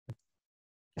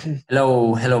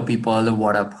Hello, people.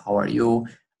 What up? How are you?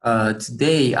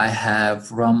 Today I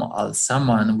have Ram Al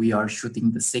Saman. We are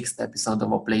shooting the sixth episode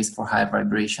of A Place for High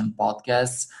Vibration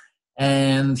podcast,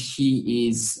 and he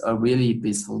is a really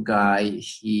peaceful guy.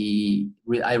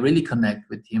 I really connect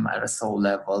with him at a soul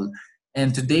level.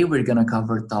 And today we're gonna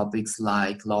cover topics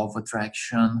like law of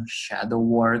attraction, shadow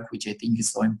work, which I think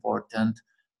is so important.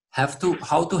 How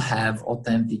to have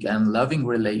authentic and loving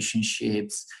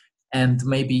relationships and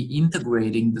maybe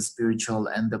integrating the spiritual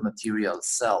and the material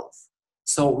self.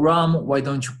 So, Ram, why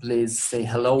don't you please say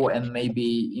hello and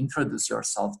maybe introduce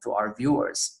yourself to our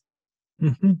viewers?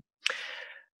 Mhm.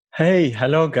 Hey,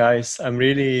 hello guys. I'm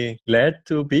really glad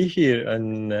to be here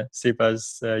on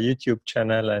Sipa's YouTube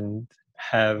channel and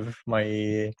have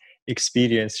my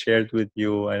experience shared with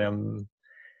you. And I'm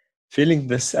feeling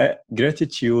this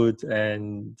gratitude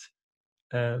and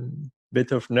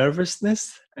bit of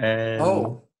nervousness and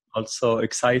Oh, also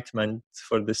excitement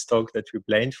for this talk that we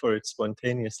planned for it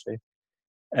spontaneously.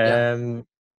 yeah. Um,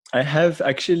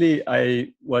 I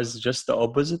was just the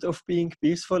opposite of being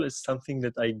peaceful. It's something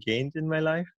that I gained in my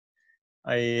life.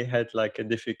 I had like a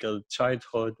difficult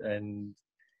childhood and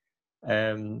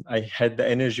I had the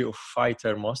energy of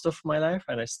fighter most of my life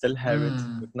and I still have it.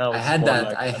 But now I it's had more that.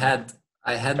 like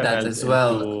I had that channeled as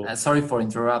well. into Sorry for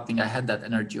interrupting. I had that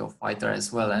energy of fighter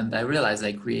as well, and I realized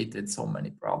I created so many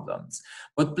problems.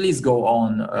 But please go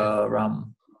on,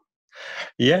 Ram.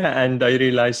 yeah, and I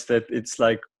realized that it's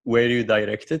like where you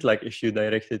direct it, like if you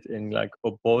direct it in like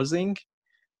opposing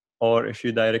or if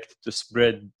you direct it to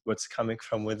spread what's coming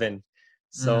from within.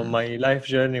 So Mm. my life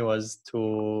journey was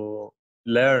to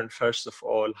learn first of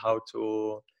all how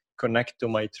to connect to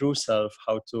my true self,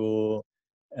 how to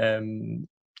um,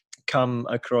 come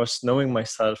across knowing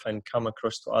myself and come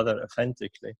across to other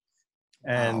authentically.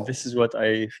 And this Wow. is what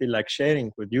I feel like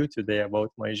sharing with you today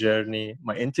about my journey,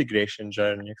 my integration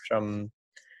journey from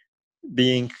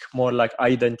being more like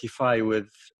identify with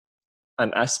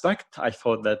an aspect I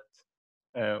thought that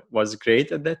was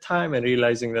great at that time and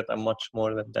realizing that I'm much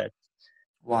more than that.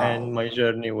 And Wow. my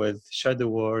journey with shadow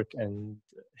work and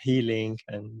healing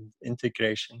and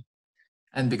integration.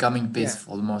 And becoming Yeah.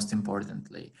 peaceful, most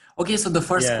importantly. Okay, so the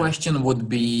first Yeah. question would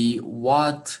be,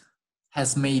 what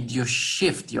has made you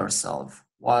shift yourself?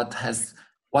 What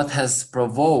has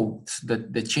provoked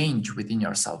the change within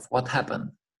yourself? What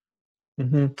happened?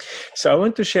 hmm So I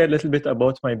want to share a little bit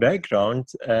about my background.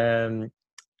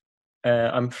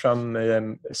 I'm from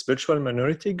a spiritual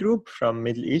minority group from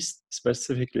Middle East,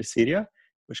 specifically Syria,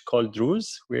 which called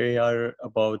Druze. We are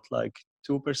about like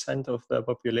 2% of the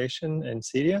population in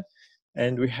Syria,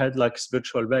 and we had like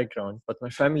spiritual background. But my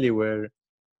family were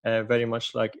very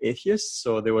much like atheists,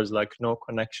 so there was like no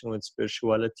connection with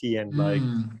spirituality and like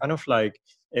Mm. kind of like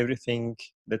everything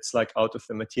that's like out of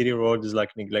the material world is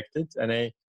like neglected. And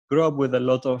I grew up with a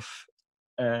lot of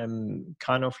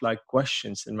kind of like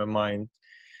questions in my mind,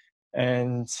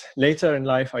 and later in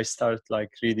life I start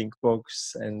like reading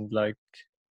books and like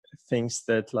things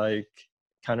that like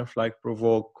kind of like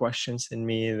provoke questions in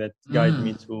me that guide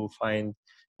me Mm. to find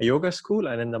a yoga school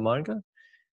and in the marga.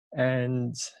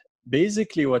 And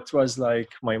basically what was like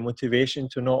my motivation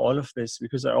to know all of this,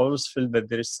 because I always feel that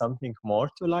there is something more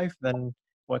to life than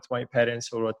what my parents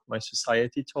or what my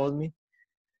society told me.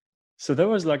 So that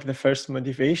was like the first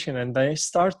motivation, and I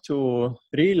start to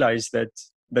realize that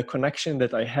the connection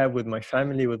that I have with my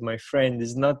family, with my friend,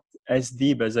 is not as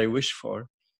deep as I wish for.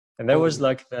 And that was Oh,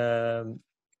 like the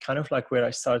kind of like where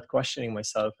I start questioning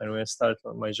myself and where I start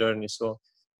on my journey. So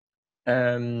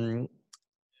um,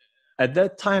 at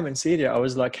that time in Syria, I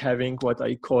was like having what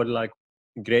I call like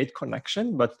great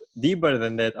connection, but deeper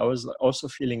than that, I was also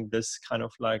feeling this kind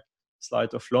of like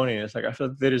slight of loneliness. Like I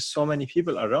felt there is so many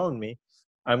people around me.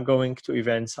 I'm going to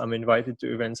events, I'm invited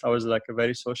to events. I was like a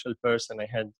very social person. I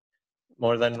had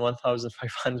more than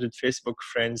 1,500 Facebook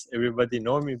friends. Everybody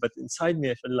know me, but inside me,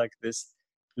 I felt like this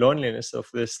loneliness of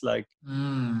this like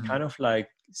mm. kind of like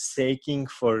seeking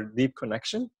for deep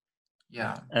connection.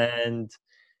 Yeah. And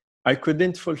I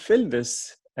couldn't fulfill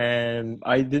this, and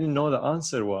I didn't know the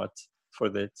answer what for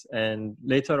that. And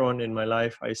later on in my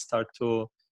life, I start to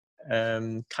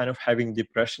kind of having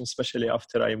depression, especially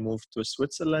after I moved to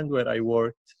Switzerland, where I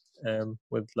worked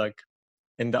with like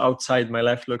in the outside, my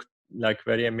life looked like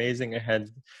very amazing. I had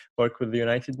worked with the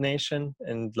United Nations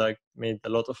and like made a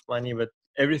lot of money, but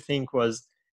everything was.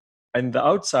 And the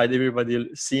outside, everybody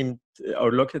seemed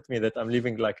or looked at me that I'm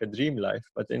living like a dream life.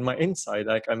 But in my inside,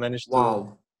 like I managed to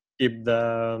Wow. keep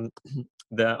the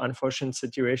unfortunate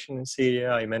situation in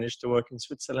Syria. I managed to work in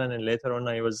Switzerland, and later on,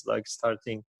 I was like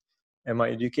starting my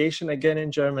education again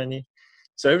in Germany.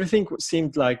 So everything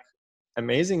seemed like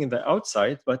amazing in the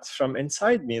outside, but from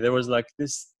inside me there was like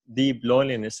this deep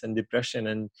loneliness and depression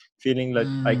and feeling like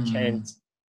I can't, Mm.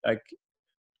 like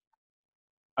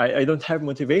I don't have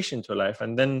motivation to life.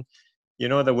 And then, you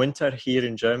know, the winter here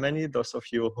in Germany, those of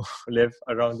you who live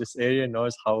around this area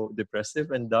knows how depressive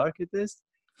and dark it is.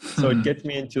 So it get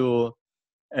me into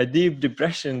a deep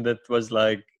depression that was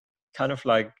like kind of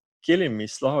like killing me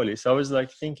slowly. So I was like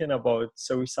thinking about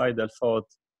suicidal thought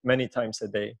many times a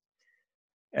day.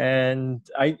 And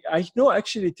I know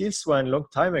actually Teal Swan a long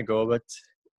time ago, but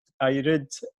I read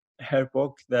her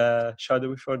book, The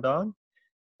Shadow Before Dawn,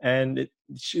 and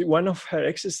one of her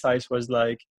exercise was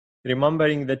like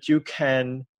remembering that you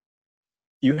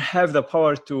have the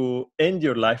power to end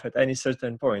your life at any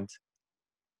certain point.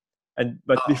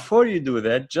 But Oh. before you do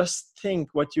that, just think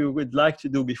what you would like to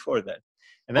do before that.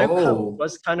 And that Oh.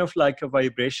 was kind of like a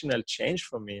vibrational change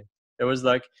for me. It was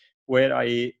like where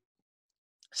I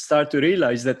start to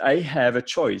realize that I have a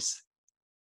choice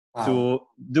Wow. to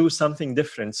do something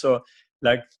different. So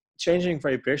like changing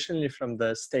vibrationally from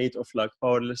the state of like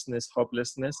powerlessness,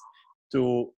 hopelessness,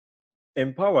 to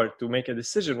empowered to make a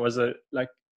decision was a like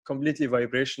completely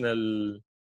vibrational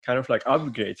kind of like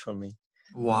upgrade for me.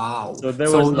 Wow. So there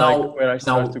So was like where I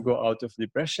start now to go out of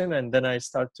depression, and then I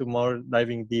start to more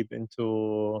diving deep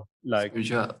into like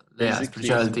basically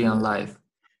spirituality and life.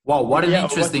 Wow, what an yeah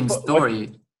interesting what story.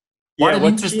 What yeah an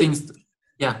what Thiel, interesting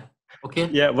yeah. Okay.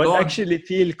 yeah what Go on. actually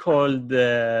Thiel called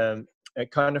a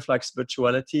kind of like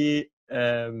spirituality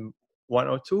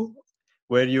 102,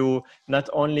 where you not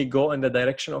only go in the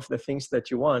direction of the things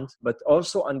that you want, but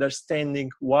also understanding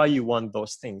why you want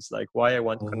those things, like why I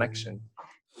want Oh. connection.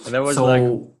 And that was like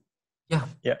So yeah.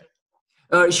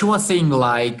 yeah She was saying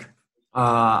like,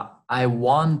 I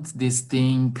want this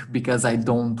thing because I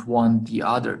don't want the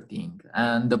other thing.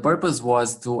 And the purpose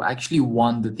was to actually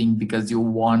want the thing because you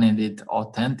wanted it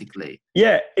authentically.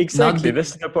 yeah Not exactly, be, this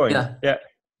is the point. yeah. Yeah,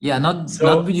 Yeah, not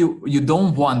so you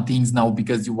don't want things now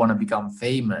because you want to become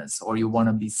famous or you want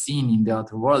to be seen in the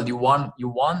other world. You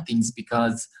want things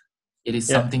because it is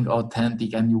yeah something authentic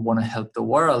and you want to help the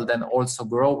world and also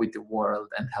grow with the world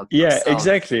and help yeah yourself.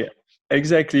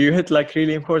 exactly, you hit like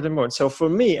really important point. So for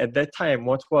me at that time,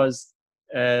 what was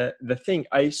the thing,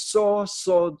 I so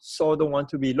don't want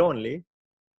to be lonely.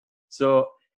 So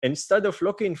instead of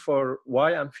looking for why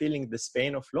I'm feeling this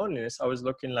pain of loneliness, I was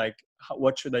looking like,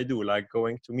 what should I do? Like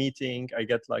going to meeting, I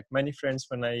get like many friends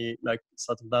when I like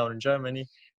settled down in Germany,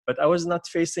 but I was not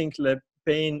facing the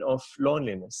pain of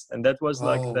loneliness. And that was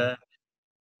like Oh. the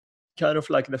kind of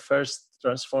like the first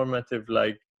transformative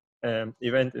like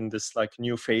event in this like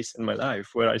new phase in my life,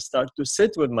 where I start to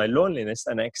sit with my loneliness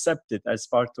and accept it as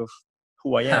part of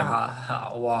who I am.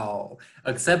 Wow.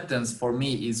 Acceptance for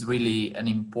me is really an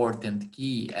important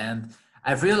key. And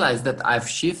I've realized that I've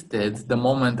shifted the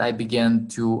moment I began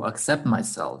to accept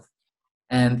myself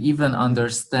and even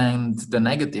understand the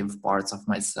negative parts of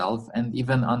myself and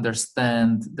even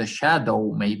understand the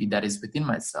shadow maybe that is within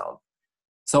myself.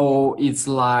 So it's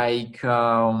like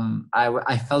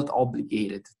I felt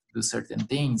obligated to do certain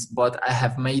things, but I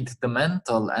have made the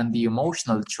mental and the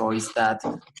emotional choice that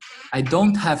I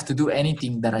don't have to do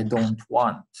anything that I don't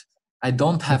want. I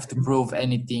don't have to prove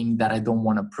anything that I don't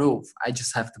want to prove. I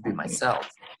just have to be myself.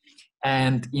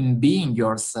 And in being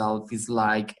yourself is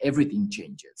like everything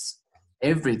changes.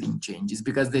 Everything changes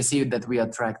because they say that we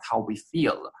attract how we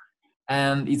feel.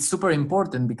 And it's super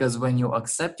important because when you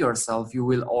accept yourself, you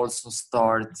will also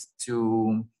start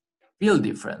to feel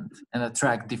different and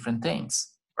attract different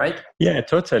things, right? Yeah,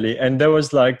 totally. And that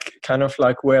was like kind of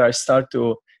like where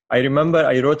I remember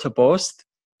I wrote a post,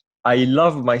 I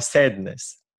love my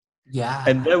sadness.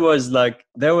 And Yeah. that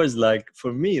was like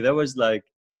for me, that was like,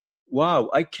 wow,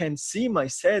 I can see my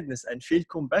sadness and feel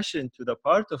compassion to the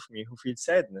part of me who feels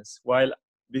sadness. While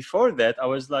before that, I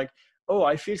was like, oh,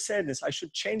 I feel sadness, I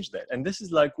should change that. And this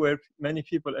is like where many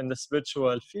people in the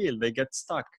spiritual field, they get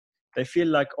stuck. They feel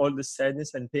like all the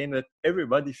sadness and pain that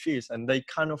everybody feels, and they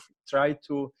kind of try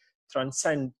to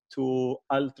transcend to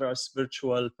ultra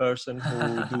spiritual person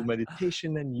who do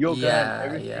meditation and yoga and Yeah,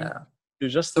 everything, yeah. to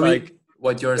just So like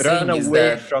what you're run saying is away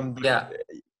that, from the yeah,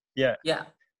 yeah yeah,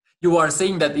 you are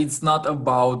saying that it's not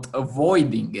about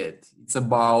avoiding it, it's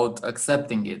about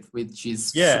accepting it, which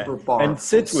is yeah super and powerful,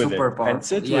 sit with it super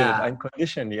powerful. Yeah.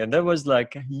 unconditionally. And that was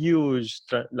like a huge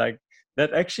like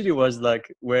that actually was like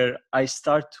where I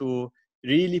start to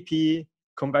really be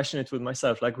compassionate with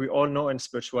myself. Like we all know in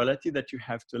spirituality that you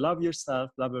have to love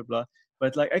yourself, blah blah blah,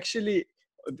 but like actually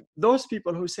those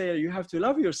people who say you have to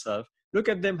love yourself, look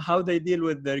at them, how they deal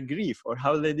with their grief, or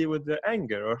how they deal with their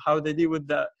anger, or how they deal with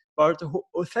the part who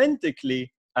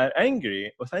authentically are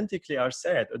angry, authentically are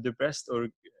sad or depressed or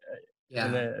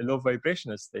in a low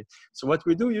vibrational state. So what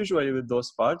we do usually with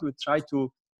those parts, we try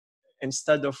to,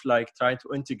 instead of like trying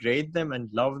to integrate them and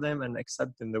love them and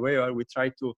accept them the way they are, we try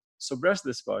to suppress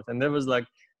this part. And there was like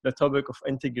the topic of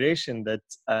integration that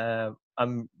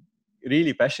I'm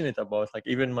really passionate about. Like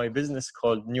even my business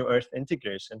called New Earth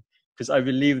Integration, because I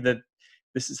believe that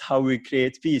this is how we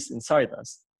create peace inside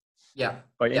us.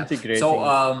 By integrating.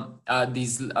 So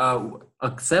this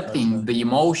accepting the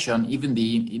emotion, even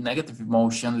the negative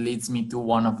emotion, leads me to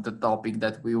one of the topic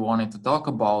that we wanted to talk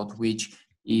about, which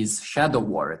is shadow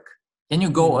work. Can you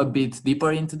go a bit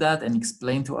deeper into that and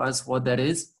explain to us what that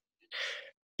is?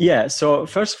 Yeah. So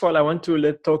first of all, I want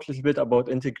to talk a little bit about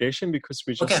integration, because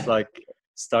we just like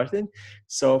started.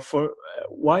 So for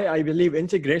why I believe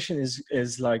integration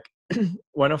is like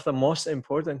one of the most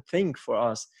important thing for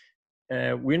us.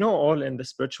 We know all in the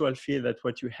spiritual field that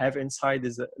what you have inside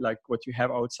is like what you have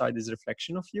outside is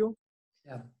reflection of you.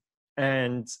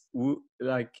 And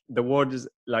like the world is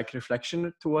like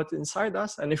reflection to what inside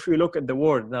us. And if we look at the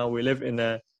world now, we live in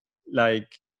a like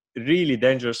really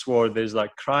dangerous world. There's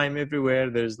like crime everywhere.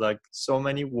 There's like so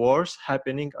many wars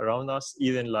happening around us,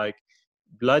 even like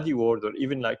bloody war, or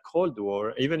even like cold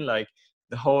war, even like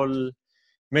the whole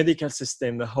medical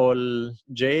system, the whole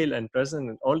jail and prison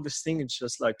and all this thing. It's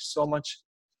just like so much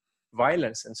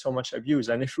violence and so much abuse.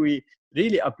 And if we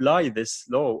really apply this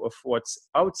law of what's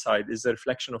outside is a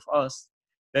reflection of us,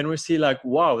 then we see like,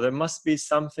 wow, there must be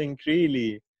something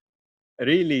really,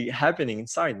 really happening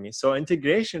inside me. So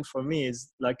integration for me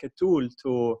is like a tool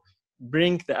to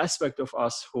bring the aspect of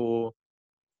us who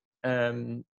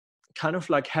kind of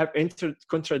like have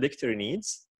contradictory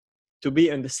needs to be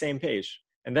on the same page.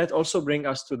 And that also brings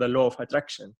us to the law of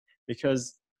attraction,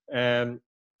 because the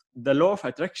law of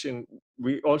attraction,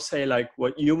 we all say like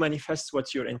what you manifest,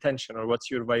 what's your intention or what's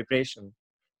your vibration.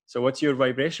 So what's your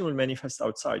vibration will manifest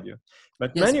outside you.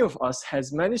 But many of us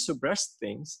has many suppressed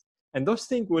things, and those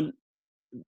things will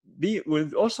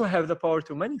also have the power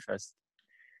to manifest.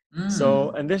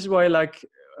 So, and this is why like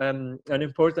an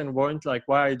important point, like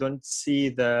why I don't see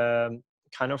the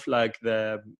kind of like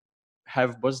the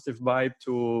have positive vibe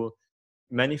to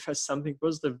manifest something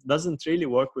positive doesn't really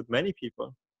work with many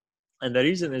people. And the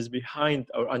reason is behind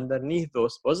or underneath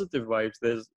those positive vibes,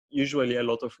 there's usually a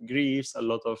lot of griefs, a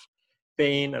lot of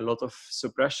pain, a lot of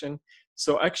suppression.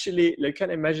 So actually, you can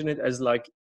imagine it as like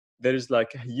there is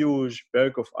like a huge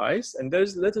berg of ice, and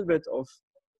there's a little bit of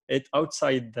it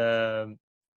outside the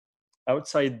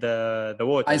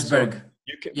water. Iceberg.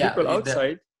 So people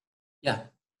outside.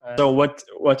 So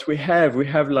what we have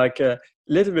like a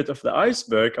little bit of the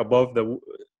iceberg above the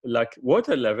like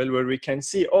water level, where we can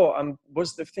see, oh, I'm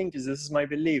positive thinking, this is my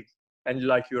belief, and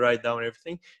like you write down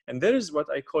everything. And there is what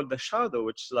I call the shadow,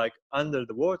 which is like under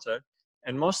the water,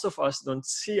 and most of us don't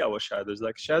see our shadows.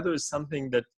 Like shadow is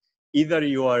something that either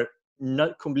you are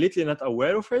not completely not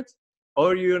aware of it,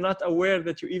 or you're not aware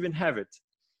that you even have it.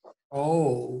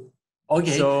 Oh,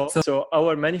 okay. So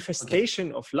our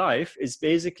manifestation of life is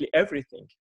basically everything.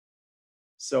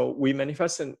 So we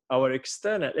manifest in our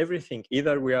external everything,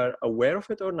 either we are aware of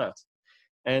it or not.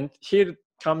 And here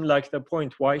come like the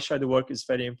point why shadow work is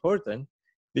very important,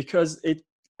 because it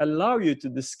allows you to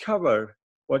discover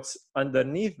what's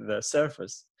underneath the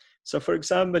surface. So for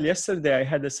example, yesterday I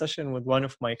had a session with one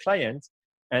of my clients,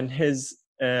 and his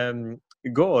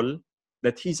goal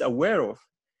that he's aware of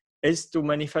is to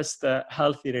manifest a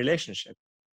healthy relationship.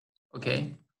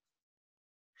 Okay.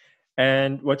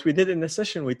 And what we did in the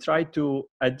session, we tried to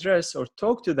address or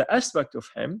talk to the aspect of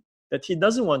him that he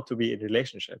doesn't want to be in a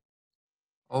relationship.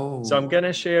 Oh. So I'm going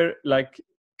to share like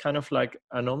kind of like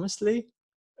anonymously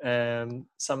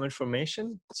some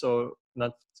information, so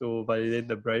not to validate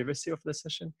the privacy of the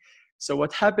session. So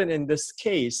what happened in this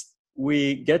case,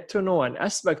 we get to know an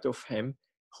aspect of him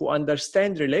who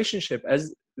understands relationship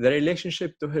as the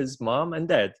relationship to his mom and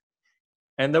dad.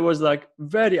 And there was like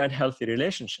very unhealthy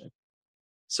relationship.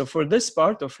 So for this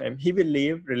part of him, he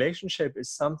believed relationship is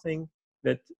something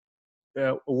that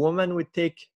a woman would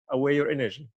take away your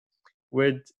energy,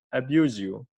 would abuse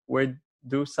you, would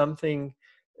do something,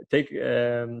 take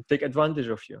advantage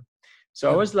of you. So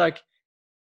I was like,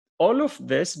 all of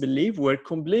this belief were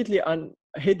completely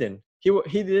hidden.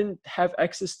 He didn't have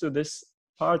access to this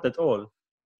part at all.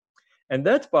 And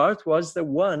that part was the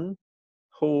one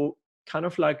who kind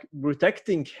of like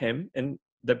protecting him in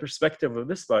the perspective of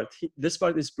this part. This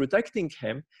part is protecting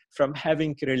him from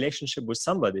having a relationship with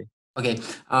somebody. Okay.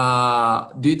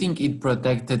 Do you think it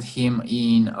protected him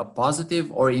in a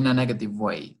positive or in a negative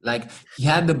way? Like he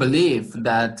had the belief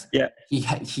that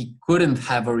he couldn't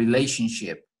have a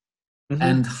relationship. Mm-hmm.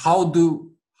 And how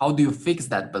how do you fix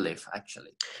that belief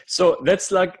actually? So that's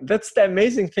the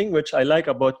amazing thing which I like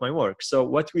about my work. So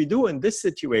what we do in this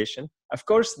situation, of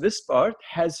course, this part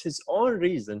has his own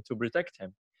reason to protect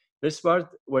him. This part,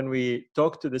 when we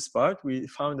talk to this part, we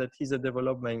found that he's a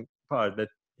development part, that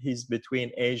he's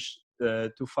between age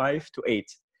to 5 to 8.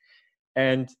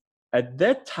 And at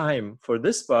that time, for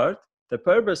this part, the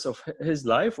purpose of his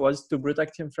life was to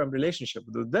protect him from relationship.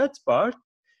 That part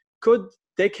could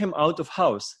take him out of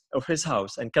his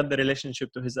house and cut the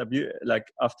relationship to his abuse. Like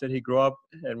after he grew up,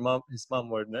 his mom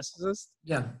were narcissist.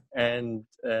 Yeah. And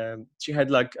she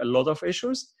had like a lot of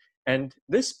issues. And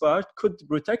this part could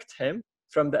protect him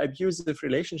from the abusive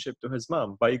relationship to his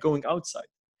mom by going outside.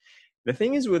 The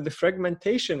thing is with the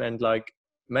fragmentation and like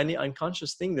many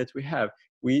unconscious things that we have,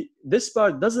 this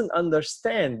part doesn't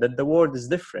understand that the world is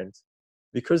different,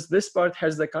 because this part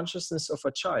has the consciousness of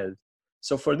a child.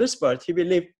 So for this part, he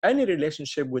believed any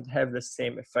relationship would have the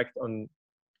same effect on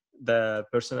the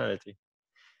personality.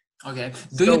 Okay.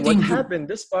 What happened,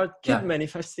 this part keep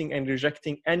manifesting and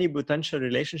rejecting any potential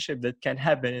relationship that can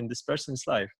happen in this person's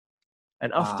life.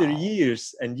 And after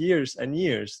years and years and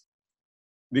years,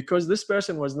 because this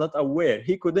person was not aware,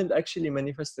 he couldn't actually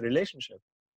manifest the relationship.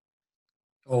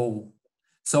 Oh,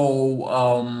 so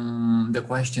the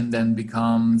question then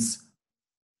becomes,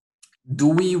 do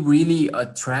we really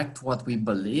attract what we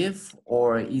believe,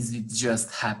 or is it just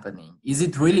happening? Is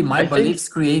it really my beliefs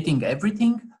creating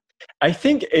everything? I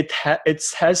think it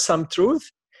has some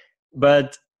truth,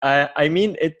 but I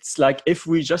mean, it's like if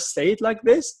we just say it like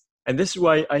this, and this is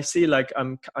why I see like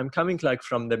I'm coming like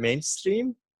from the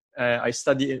mainstream. I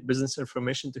study business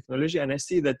information technology, and I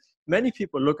see that many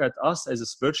people look at us as a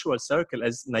spiritual circle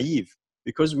as naive,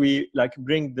 because we like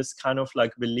bring this kind of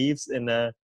like beliefs in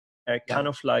a kind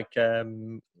of like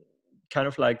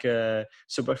a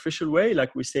superficial way.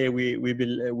 Like we say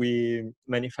we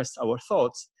manifest our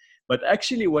thoughts, but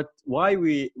actually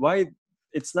why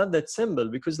it's not that simple,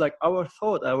 because like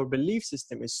our belief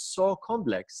system is so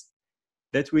complex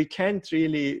that we can't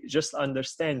really just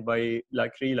understand by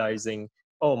like realizing,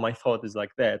 oh, my thought is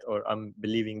like that, or I'm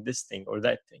believing this thing or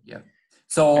that thing. Yeah.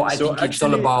 So I think it's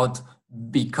all about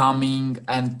becoming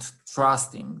and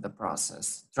trusting the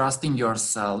process, trusting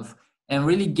yourself, and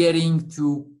really getting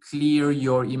to clear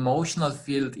your emotional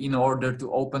field in order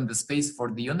to open the space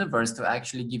for the universe to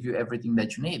actually give you everything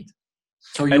that you need.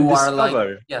 So you are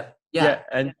like,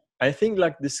 and I think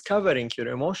like discovering your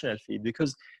emotional field,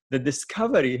 because the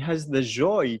discovery has the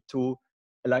joy to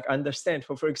like understand.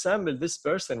 For example, this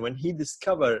person, when he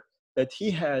discovered that he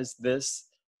has this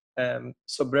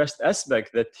suppressed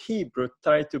aspect that he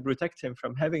tried to protect him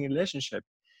from having a relationship,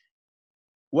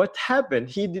 what happened?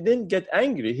 He didn't get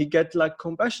angry. He got like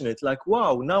compassionate, like,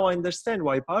 wow, now I understand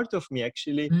why part of me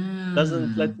actually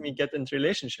doesn't let me get into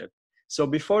relationship. So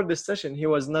before this session, he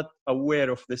was not aware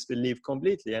of this belief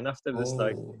completely. And after this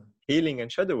like healing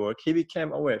and shadow work, he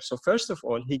became aware. So first of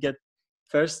all, he get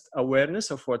first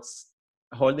awareness of what's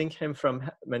holding him from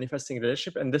manifesting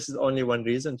relationship. And this is only one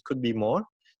reason. It could be more.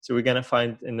 So we're going to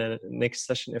find in the next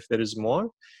session if there is more.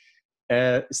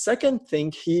 Second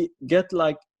thing, he get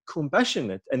like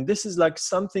compassionate. And this is like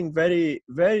something very,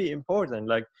 very important.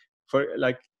 Like for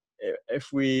like,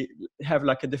 if we have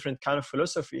like a different kind of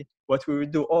philosophy, what we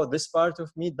would do, oh, this part of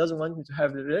me doesn't want me to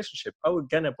have a relationship, I would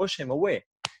gonna push him away.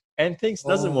 And things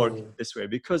doesn't work this way,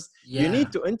 because you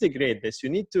need to integrate this. You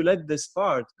need to let this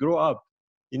part grow up.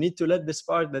 You need to let this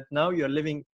part that now you're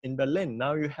living in Berlin.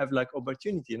 Now you have like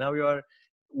opportunity. Now you are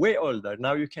way older.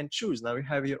 Now you can choose. Now you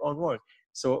have your own work.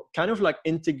 So kind of like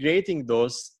integrating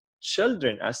those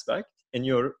children aspect in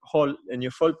your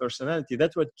full personality,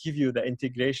 that's what give you the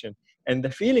integration. And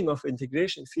the feeling of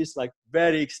integration feels like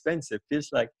very expensive, feels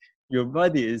like your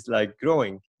body is like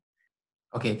growing.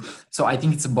 Okay, so I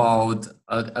think it's about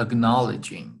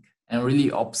acknowledging and really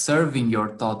observing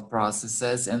your thought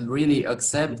processes and really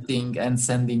accepting and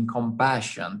sending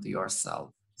compassion to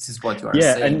yourself. This is what you are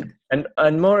saying.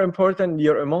 And more important,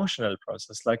 your emotional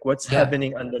process, like what's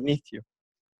happening underneath you.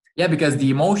 Yeah, because the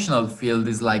emotional field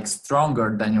is like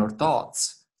stronger than your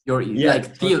thoughts.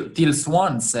 Like Teal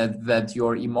Swan said that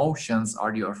your emotions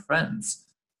are your friends.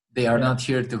 They are not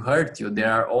here to hurt you. They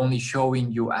are only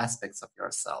showing you aspects of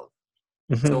yourself.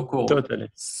 Mm-hmm. So cool. Totally.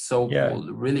 So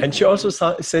cool. Really and cool. She also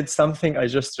said something, I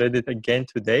just read it again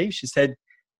today. She said,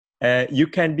 you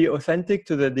can be authentic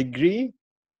to the degree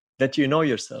that you know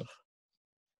yourself.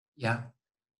 Yeah.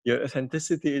 Your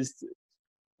authenticity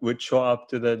would show up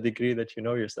to the degree that you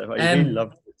know yourself. I really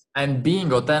love it. And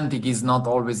being authentic is not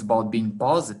always about being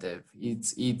positive.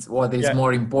 It's what is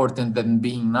more important than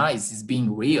being nice is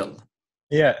being real.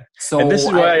 Yeah. So And this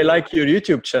is why I like your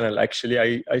YouTube channel.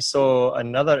 Actually, I saw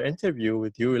another interview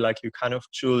with you, like you kind of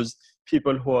choose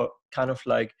people who are kind of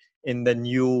like in the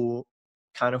new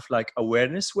kind of like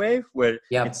awareness wave, where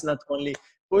yeah, it's not only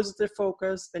positive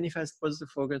focus, manifest positive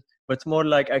focus, but more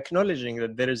like acknowledging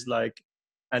that there is like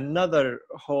another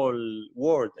whole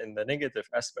world in the negative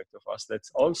aspect of us that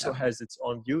also yeah. has its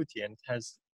own beauty and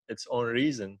has its own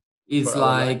reason It's for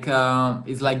our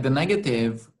life. like the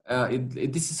negative.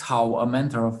 This is how a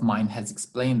mentor of mine has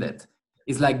explained it.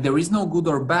 It's like there is no good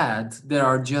or bad. There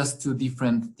are just two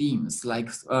different teams, like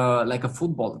a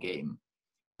football game.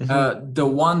 The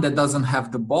one that doesn't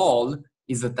have the ball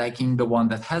is attacking the one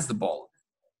that has the ball.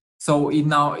 So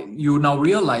you now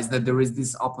realize that there is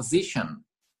this opposition,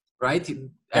 right? Yeah.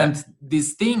 And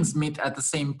these things meet at the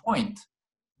same point.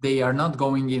 They are not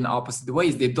going in opposite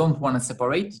ways. They don't want to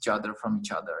separate each other from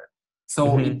each other.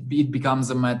 So it becomes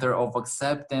a matter of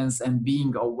acceptance and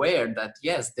being aware that,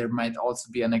 yes, there might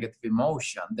also be a negative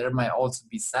emotion. There might also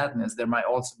be sadness. There might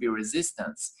also be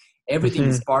resistance. Everything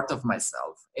is part of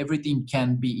myself. Everything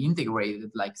can be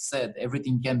integrated, like said.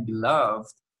 Everything can be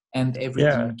loved, and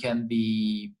everything can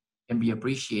be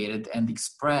appreciated and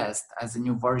expressed as a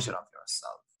new version of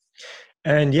yourself.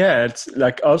 And yeah, it's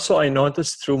like also I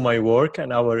noticed through my work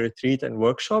and our retreat and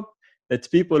workshop that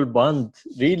people bond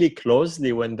really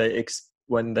closely when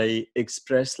they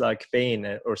express like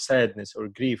pain or sadness or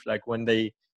grief. Like when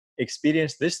they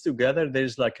experience this together,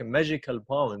 there's like a magical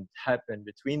bond happen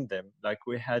between them. Like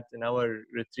we had in our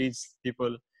retreats,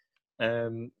 people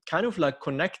kind of like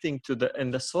connecting to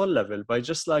in the soul level by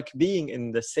just like being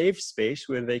in the safe space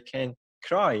where they can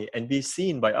cry and be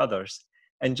seen by others.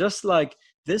 And just like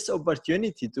this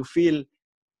opportunity to feel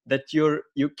that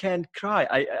you can cry.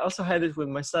 I also had it with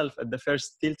myself at the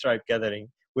first Steel Tribe gathering,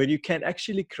 where you can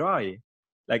actually cry.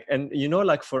 Like, and you know,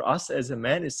 like for us as a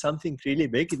man, it's something really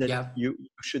big that you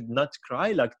should not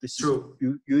cry. Like this, True.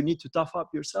 You need to tough up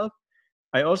yourself.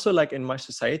 I also, like in my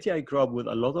society, I grew up with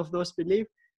a lot of those beliefs,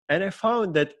 and I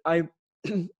found that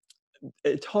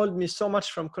it held me so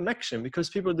much from connection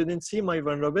because people didn't see my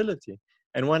vulnerability.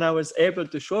 And when I was able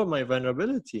to show my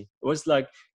vulnerability, it was like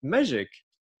magic.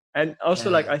 And also,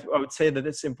 like I would say that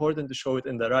it's important to show it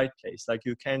in the right place. Like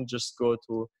you can't just go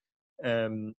to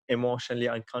emotionally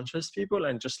unconscious people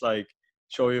and just like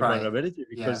show your vulnerability,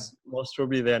 because most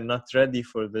probably they're not ready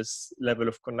for this level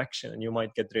of connection, and you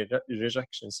might get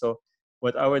rejection. So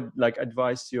what I would like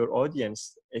advise to your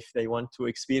audience, if they want to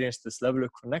experience this level of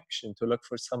connection, to look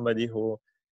for somebody who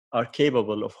are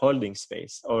capable of holding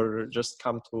space, or just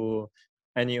come to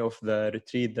any of the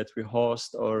retreat that we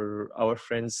host, or our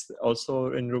friends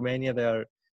also in Romania, they are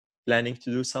planning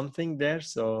to do something there.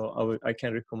 So I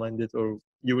can recommend it, or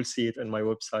you will see it on my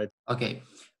website. Okay.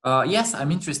 Yes,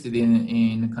 I'm interested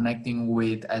in connecting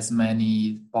with as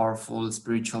many powerful,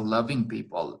 spiritual, loving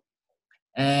people.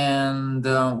 And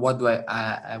what do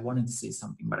I wanted to say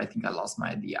something, but I think I lost my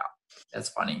idea. That's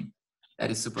funny.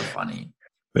 That is super funny.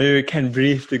 Maybe we can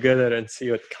breathe together and see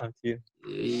what comes to you.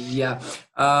 Yeah.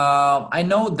 I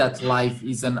know that life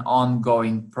is an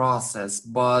ongoing process,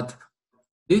 but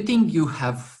do you think you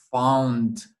have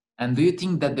found, and do you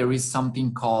think that there is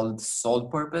something called soul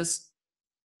purpose?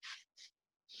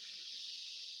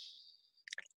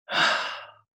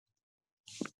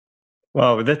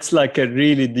 Wow, that's like a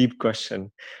really deep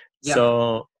question. Yeah.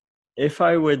 So if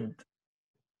I would,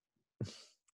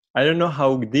 I don't know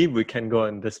how deep we can go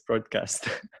in this broadcast.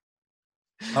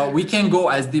 We can go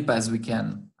as deep as we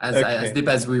can, as deep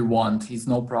as we want. It's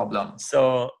no problem.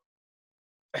 So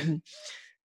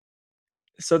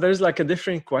there's like a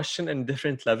different question and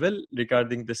different level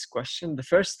regarding this question. The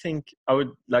first thing I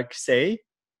would like say,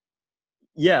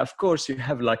 yeah, of course you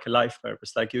have like a life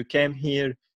purpose. Like you came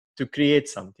here to create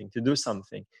something, to do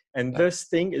something. And this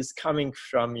thing is coming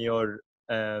from your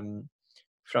kind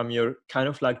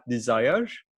of like desire,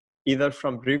 either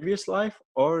from previous life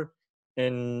or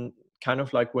in kind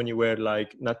of like when you were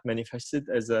like not manifested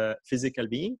as a physical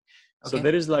being. So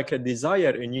there is like a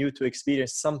desire in you to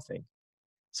experience something.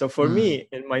 So for me,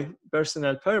 in my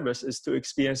personal purpose is to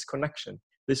experience connection.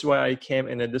 This is why I came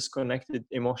in a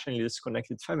emotionally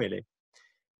disconnected family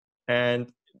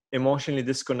and emotionally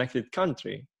disconnected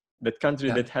country,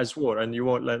 that has war. And you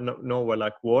won't know what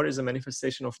like war is a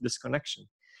manifestation of disconnection.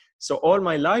 So all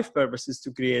my life purpose is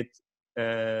to create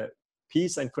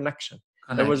peace and connection.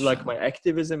 That was like my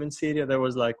activism in Syria. That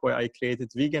was like where I created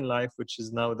Vegan Life, which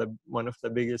is now one of the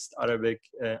biggest Arabic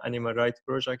animal rights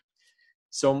project.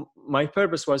 So my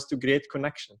purpose was to create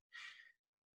connection.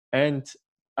 And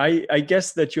I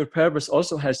guess that your purpose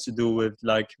also has to do with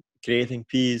like creating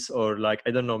peace, or like,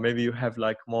 I don't know, maybe you have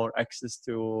like more access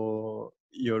to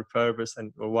your purpose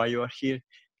and or why you are here.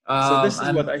 So this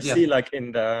is what I see, like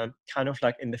in the kind of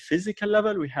like in the physical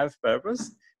level, we have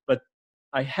purpose. But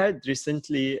I had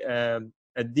recently a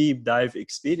deep dive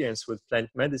experience with plant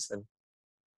medicine,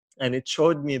 and it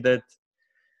showed me that,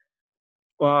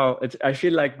 wow, I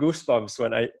feel like goosebumps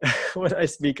when I when I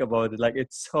speak about it. Like,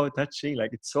 it's so touching,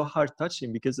 like it's so heart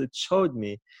touching, because it showed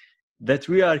me that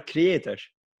we are creators.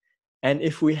 And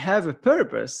if we have a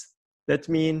purpose, that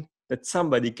means that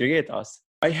somebody create us.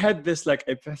 I had this like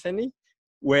epiphany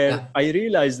where I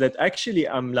realized that actually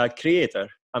I'm like creator.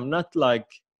 I'm not like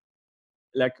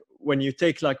when you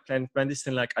take like plant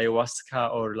medicine, like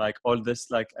ayahuasca, or like all this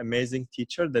like amazing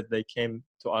teacher that they came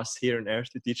to us here on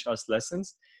earth to teach us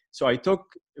lessons. So I took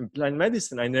plant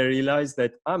medicine and I realized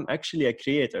that I'm actually a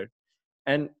creator.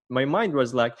 And my mind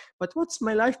was like, but what's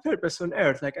my life purpose on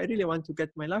earth? Like, I really want to get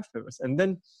my life purpose. And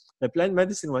then the plant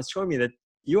medicine was showing me that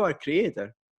you are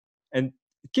creator. And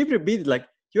keep repeating, like,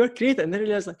 you are creator. And then I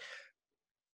realized, like,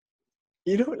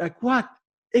 you know, like, what?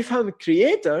 If I'm a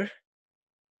creator,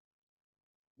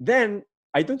 then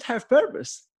I don't have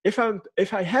purpose. If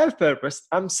I have purpose,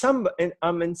 I'm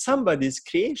in somebody's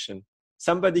creation.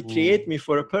 Somebody create me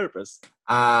for a purpose.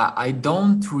 I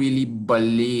don't really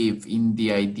believe in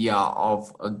the idea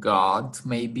of a God,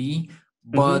 maybe,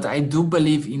 but I do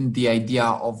believe in the idea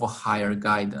of a higher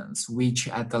guidance, which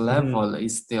at a level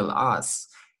is still us.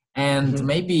 And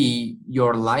maybe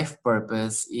your life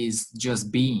purpose is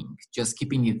just being, just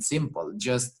keeping it simple,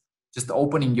 just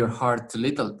opening your heart to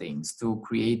little things, to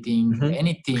creating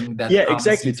anything that comes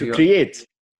exactly, into to create.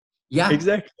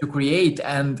 Exactly. To create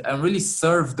and really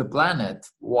serve the planet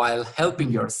while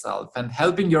helping yourself, and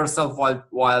helping yourself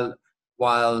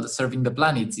while serving the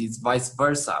planet. It's vice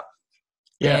versa.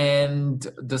 And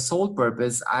the sole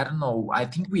purpose, I don't know, I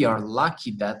think we are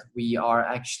lucky that we are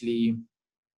actually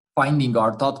finding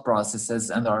our thought processes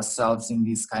and ourselves in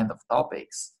these kind of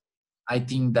topics. I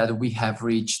think that we have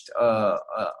reached a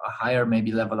higher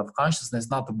maybe level of consciousness,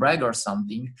 not to brag or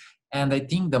something. And I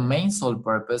think the main sole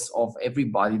purpose of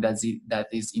everybody that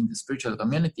is in the spiritual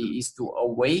community is to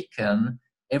awaken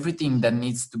everything that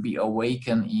needs to be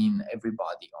awakened in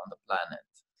everybody on the planet.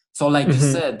 So like you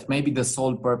said, maybe the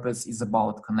sole purpose is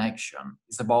about connection.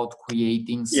 It's about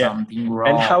creating something raw.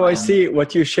 And how I see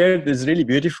what you shared is really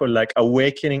beautiful, like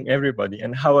awakening everybody.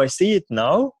 And how I see it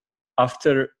now,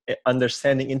 after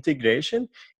understanding integration,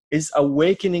 is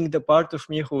awakening the part of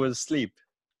me who was asleep.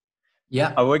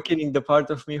 Awakening the part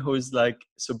of me who is like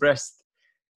suppressed.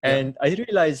 And I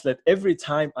realized that every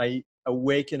time I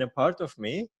awaken a part of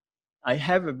me, I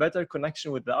have a better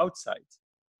connection with the outside.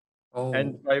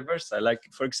 And vice versa. Like,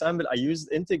 for example, I use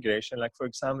integration. Like, for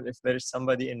example, if there is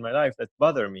somebody in my life that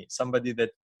bother me, somebody that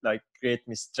like create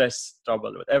me stress,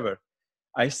 trouble, whatever,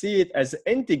 I see it as an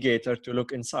indicator to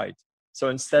look inside. So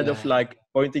instead of like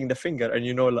pointing the finger and,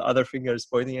 you know, the other finger is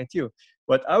pointing at you,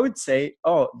 what I would say,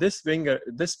 oh, this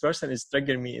person is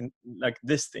triggering me in like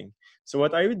this thing. So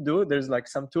what I would do, there's like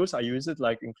some tools I use it,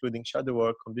 like including shadow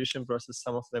work, completion process,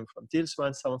 some of them from Teal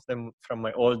Swan, some of them from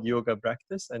my old yoga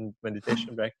practice and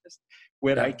meditation practice,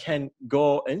 where I can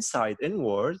go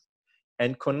inward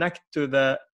and connect to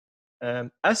the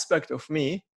aspect of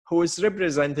me who is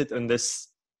represented in this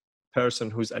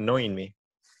person who's annoying me.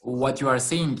 What you are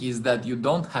saying is that you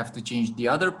don't have to change the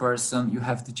other person, you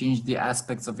have to change the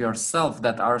aspects of yourself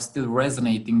that are still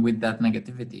resonating with that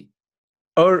negativity.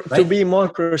 Or to be more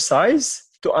precise,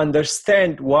 to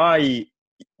understand why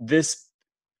this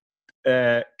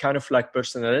kind of like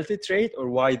personality trait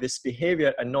or why this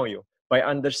behavior annoy you, by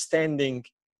understanding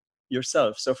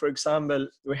yourself. So for example,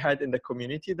 we had in the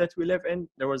community that we live in,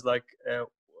 there was like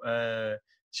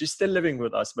she's still living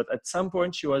with us, but at some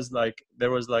point she was like,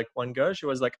 there was like one girl, she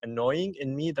was like annoying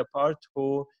in me, the part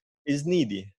who is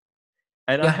needy.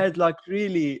 And I had like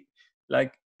really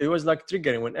like, it was like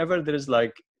triggering whenever there is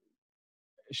like,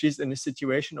 she's in a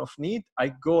situation of need, I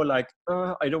go like,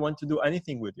 I don't want to do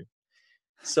anything with you.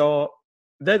 So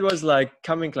that was like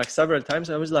coming like several times.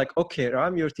 I was like, okay,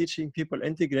 Ram, you're teaching people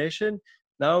integration.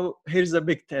 Now here's a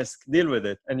big task, deal with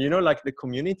it. And you know, like the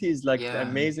community is like an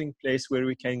amazing place where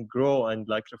we can grow and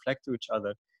like reflect to each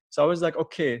other. So I was like,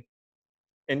 okay,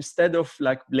 instead of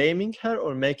like blaming her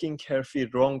or making her feel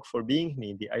wrong for being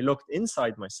needy, I looked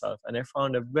inside myself and I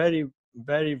found a very,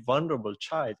 very vulnerable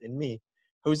child in me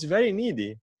who's very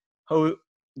needy, who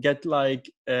get like,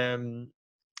 I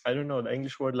don't know the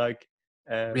English word, like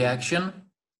reaction?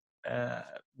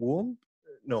 Wound?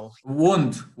 No.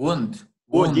 Wound.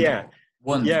 Yeah.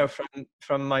 Wound. Yeah,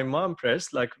 from my mom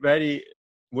breast, like very,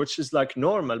 which is like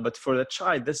normal, but for the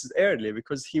child, this is early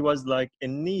because he was like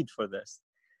in need for this.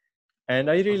 And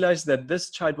I realized that this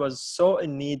child was so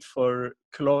in need for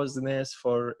closeness,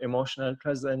 for emotional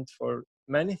presence, for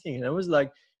many things. And I was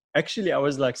like, actually, I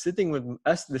was like sitting with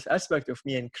this aspect of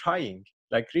me and crying,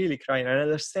 like really crying. And I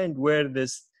understand where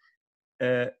this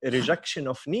rejection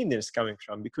of need is coming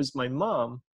from, because my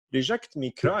mom rejected me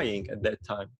crying at that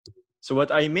time. So what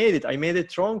I made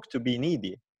it wrong to be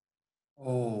needy.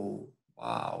 Oh,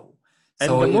 wow. And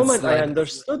So the it's moment I like,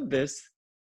 understood this,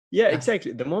 yeah, yeah.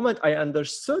 exactly. The moment I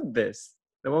understood this,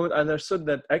 the moment I understood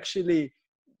that actually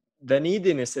the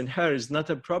neediness in her is not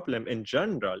a problem in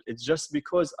general. It's just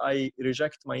because I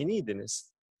reject my neediness.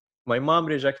 My mom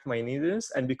reject my neediness,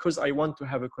 and because I want to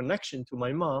have a connection to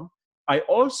my mom, I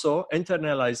also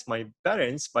internalize my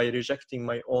parents by rejecting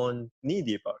my own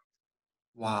needy part.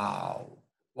 Wow.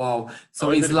 Wow. I So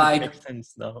wonder it's if it like makes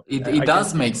sense now. it I can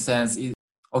does see. make sense.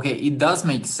 Okay, it does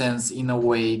make sense in a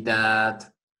way that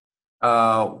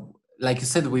uh, like you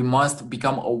said, we must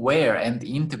become aware and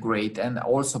integrate and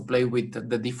also play with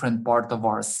the different part of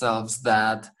ourselves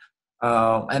that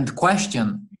and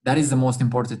question. That is the most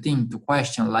important thing, to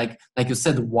question. Like you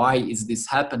said, why is this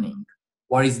happening?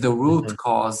 What is the root Mhm.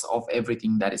 cause of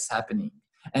everything that is happening?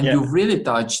 And Yeah. you've really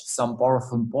touched some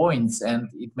powerful points, and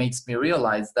it makes me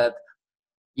realize that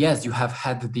yes, you have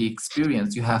had the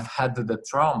experience, you have had the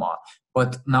trauma,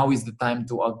 but now is the time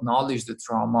to acknowledge the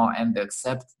trauma and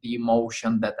accept the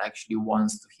emotion that actually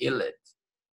wants to heal it.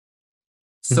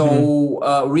 Mhm.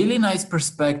 So, really nice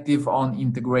perspective on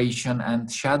integration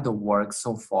and shadow work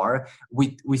so far.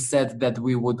 We said that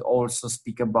we would also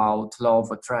speak about law of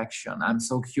attraction. I'm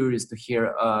so curious to hear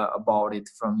about it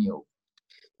from you.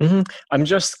 Mhm. I'm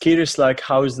just curious, like,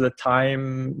 how's the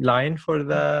timeline for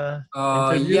the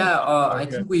interview? Yeah, I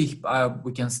Okay. think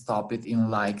we can stop it in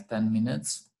like 10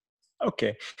 minutes.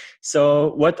 Okay.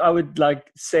 So what I would like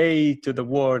say to the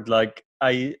world, like,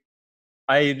 I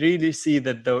really see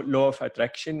that the law of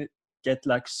attraction get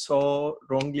like so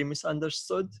wrongly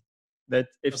misunderstood, that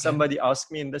if Okay. somebody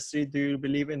asked me in the street, do you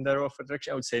believe in the law of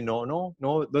attraction? I would say no, no,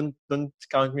 no, don't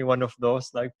count me one of those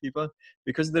like people,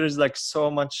 because there is like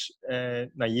so much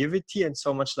naivety and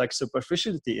so much like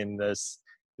superficiality in this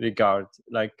regard.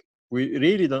 Like, we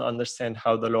really don't understand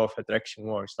how the law of attraction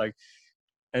works. Like,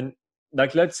 and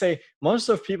like, let's say most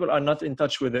of people are not in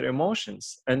touch with their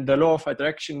emotions, and the law of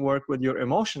attraction work with your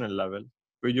emotional level,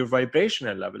 with your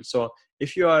vibrational level. So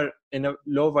if you are in a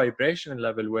low vibrational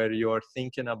level where you're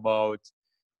thinking about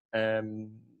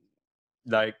um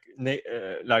like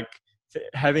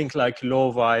having like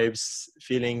low vibes,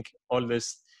 feeling all this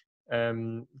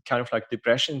kind of like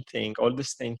depression thing, all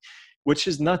this thing, which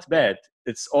is not bad,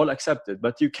 it's all accepted,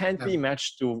 but you can't Yeah. be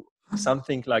matched to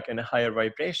something like in a higher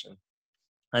vibration.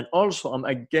 And also I'm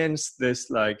against this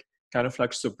like kind of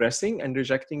like suppressing and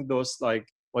rejecting those like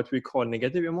what we call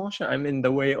negative emotion. I'm in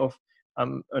the way of,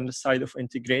 I'm on the side of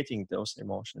integrating those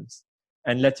emotions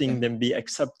and letting Okay. them be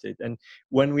accepted. And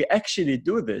when we actually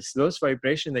do this, those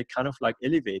vibrations, they kind of like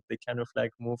elevate, they kind of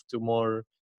like move to more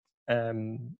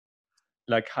um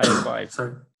like higher vibes.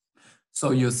 Sorry.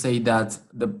 So you say that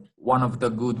the one of the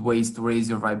good ways to raise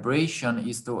your vibration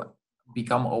is to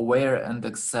become aware and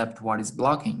accept what is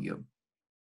blocking you.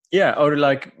 Yeah, or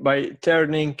like by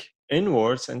turning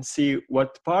inwards and see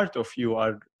what part of you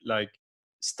are like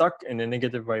stuck in a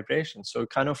negative vibration. So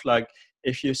kind of like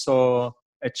if you saw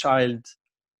a child,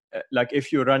 like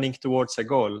if you're running towards a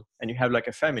goal and you have like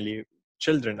a family,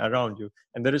 children around you,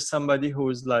 and there is somebody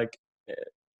who's like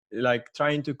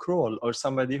trying to crawl, or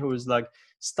somebody who's like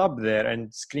stopped there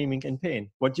and screaming in pain,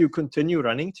 would you continue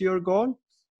running to your goal?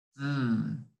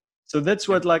 Mm. So that's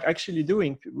Yep. what like actually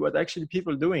doing, what actually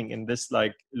people doing in this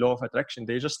like law of attraction,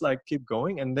 they just like keep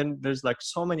going, and then there's like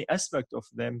so many aspects of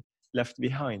them left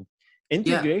behind. Yeah.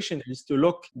 Integration is to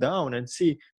look down and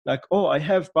see like, oh, I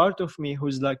have part of me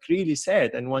who's like really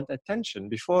sad and want attention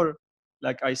before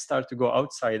like I start to go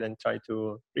outside and try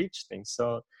to reach things.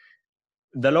 So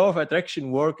the law of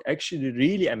attraction work actually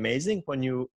really amazing when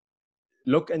you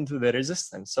look into the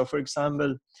resistance. So for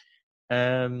example,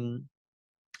 um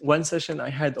one session I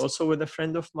had also with a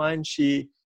friend of mine,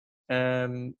 she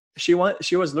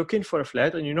was looking for a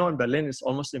flat, and in Berlin it's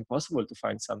almost impossible to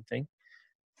find something,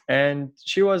 and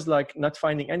she was like not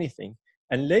finding anything.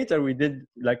 And later we did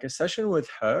like a session with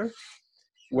her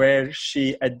where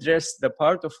she addressed the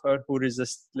part of her who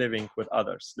resists living with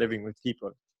others, living with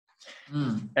people.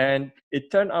 Mm. And it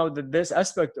turned out that this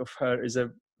aspect of her is a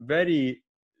very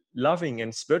loving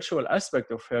and spiritual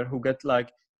aspect of her, who got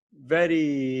like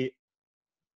very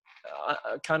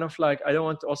kind of like, I don't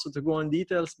want also to go on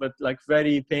details, but like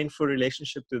very painful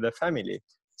relationship to the family.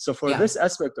 So for Yeah. this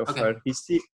aspect of Okay. her, he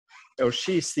see or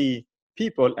she see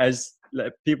people as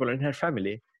like people in her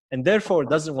family, and therefore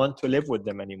doesn't want to live with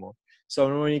them anymore. So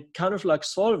when we kind of like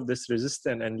solve this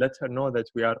resistance and let her know that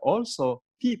we are also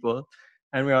people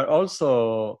and we are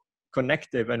also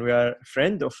connective and we are a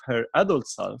friend of her adult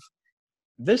self,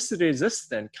 this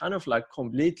resistance kind of like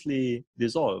completely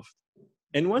dissolved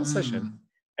in one session.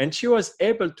 And she was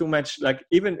able to match, like,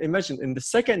 even imagine in the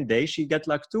second day, she got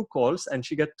like 2 calls and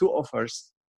she got 2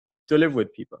 offers to live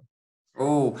with people.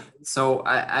 Oh, so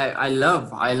I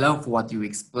love what you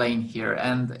explain here.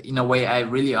 And in a way, I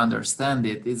really understand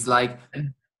it. It's like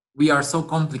we are so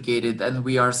complicated and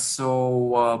we are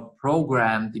so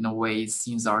programmed in a way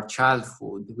since our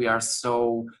childhood. We are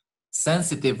so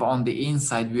sensitive on the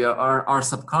inside. We are, our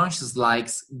subconscious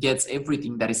likes gets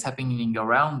everything that is happening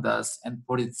around us and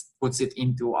puts it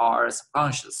into our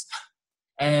subconscious.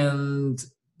 And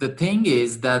the thing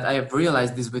is that I have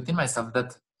realized this within myself,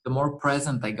 that the more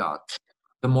present I got,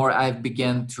 the more I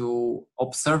began to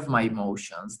observe my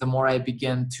emotions, the more I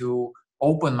began to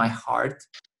open my heart,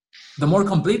 the more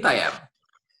complete I am.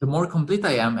 The more complete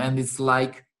I am. And it's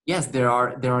like, yes, there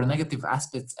are negative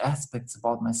aspects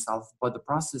about myself, but the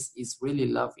process is really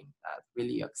loving that,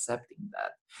 really accepting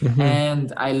that. Mm-hmm.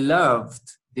 And I loved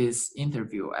this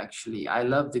interview, actually. I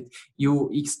loved it. You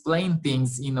explain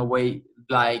things in a way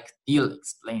like Thiel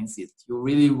explains it. You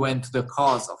really went to the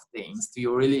cause of things.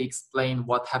 You really explain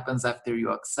what happens after you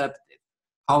accept it,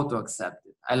 how to accept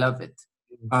it. I love it.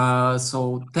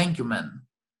 So thank you, man.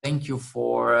 Thank you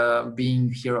for being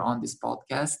here on this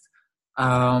podcast.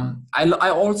 I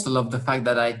also love the fact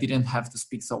that I didn't have to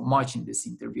speak so much in this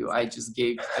interview. I just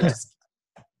gave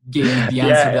the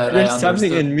answer that I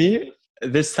understood.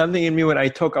 There's something in me when I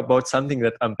talk about something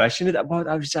that I'm passionate about.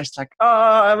 I was just like,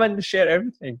 I want to share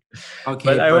everything. Okay,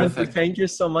 but I want to thank you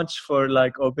so much for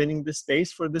like opening the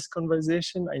space for this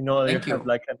conversation. I know you have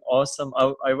like an awesome.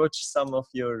 I watched some of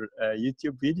your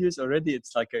YouTube videos already.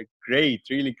 It's like a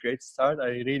really great start.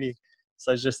 I really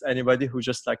suggest anybody who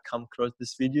just like come across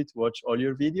this video to watch all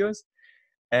your videos.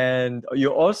 And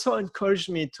you also encouraged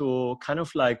me to kind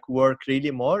of like work really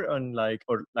more on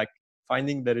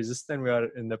finding the resistance. We are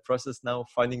in the process now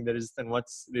finding the resistance,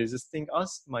 what's resisting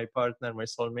us, my partner, my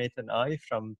soulmate, and I,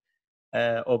 from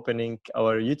opening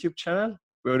our YouTube channel.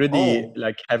 We already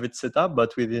have it set up,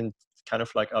 but we didn't kind of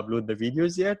like upload the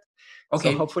videos yet.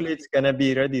 Okay. So hopefully it's gonna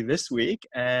be ready this week.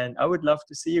 And I would love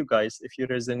to see you guys if you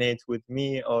resonate with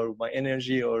me or my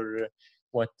energy or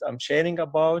what I'm sharing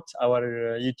about.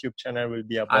 Our YouTube channel will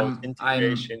be about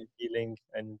integration, healing,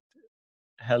 and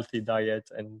healthy diet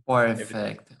and perfect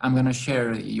everything. I'm gonna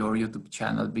share your YouTube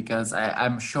channel because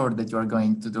I'm sure that you're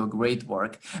going to do great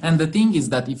work. And the thing is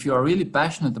that if you are really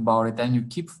passionate about it and you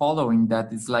keep following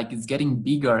that, it's like it's getting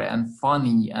bigger and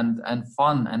funny and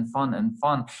fun and fun and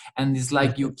fun, and it's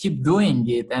like you keep doing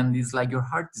it and it's like your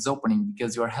heart is opening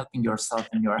because you're helping yourself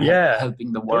and you're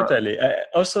helping the world. Totally.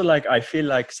 Also, like, I feel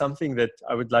like something that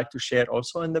I would like to share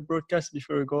also in the broadcast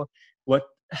before we go, what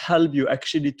help you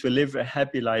actually to live a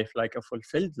happy life, like a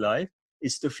fulfilled life,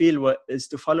 is to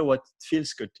follow what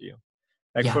feels good to you.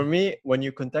 Like for me, when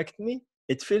you contact me,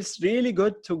 it feels really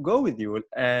good to go with you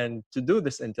and to do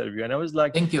this interview. And I was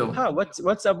like, thank you.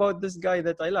 What's about this guy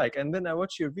that I like? And then I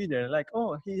watch your video and I'm like,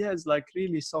 oh, he has like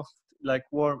really soft, like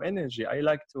warm energy. I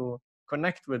like to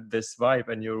connect with this vibe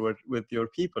and with your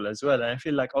people as well. And I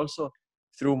feel like also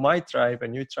through my tribe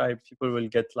and your tribe, people will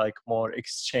get like more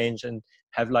exchange and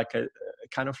have like a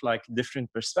kind of like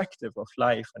different perspective of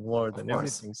life and world and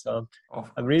everything. So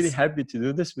I'm really happy to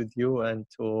do this with you and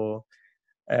to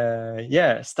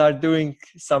start doing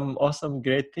some awesome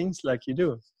great things like you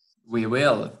do. We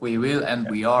will and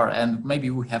we are, and maybe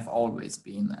we have always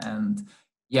been. And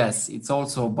yes, it's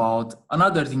also about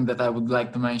another thing that I would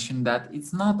like to mention, that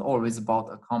it's not always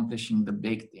about accomplishing the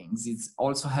big things. It's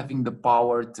also having the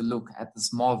power to look at the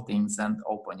small things and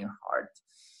open your heart.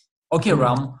 Okay,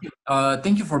 Ram,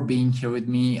 thank you for being here with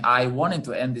me. I wanted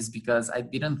to end this because I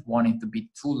didn't want it to be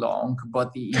too long,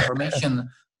 but the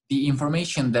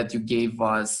information that you gave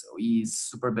us is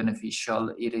super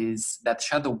beneficial. It is that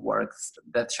shadow work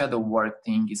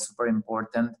thing is super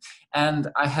important.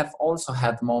 And I have also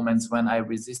had moments when I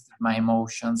resisted my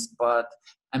emotions, but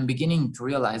I'm beginning to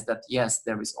realize that yes,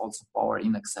 there is also power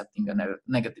in accepting a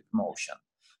negative emotion.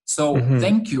 So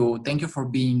thank you for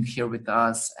being here with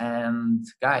us, and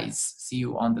guys, see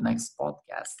you on the next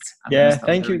podcast.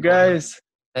 Thank you guys.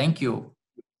 Thank you.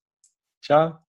 Ciao.